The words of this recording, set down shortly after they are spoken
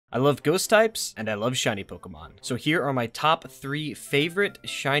I love ghost types, and I love shiny Pokemon. So here are my top 3 favorite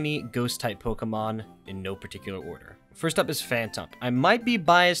shiny ghost type Pokemon in no particular order. First up is Phantump. I might be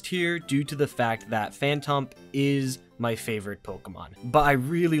biased here due to the fact that Phantump is my favorite Pokemon, but I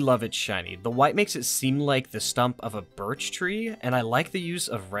really love its shiny. The white makes it seem like the stump of a birch tree, and I like the use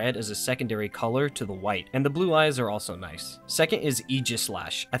of red as a secondary color to the white, and the blue eyes are also nice. Second is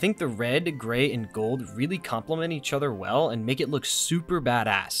Aegislash. I think the red, gray, and gold really complement each other well and make it look super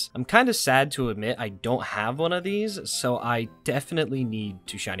badass. I'm kind of sad to admit I don't have one of these, so I definitely need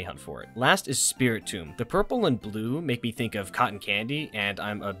to shiny hunt for it. Last is Spiritomb. The purple and blue make me think of cotton candy, and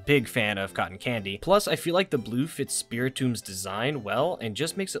I'm a big fan of cotton candy. Plus, I feel like the blue fits Spiritomb's design well and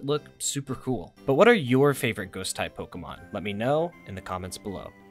just makes it look super cool. But what are your favorite ghost type Pokemon? Let me know in the comments below.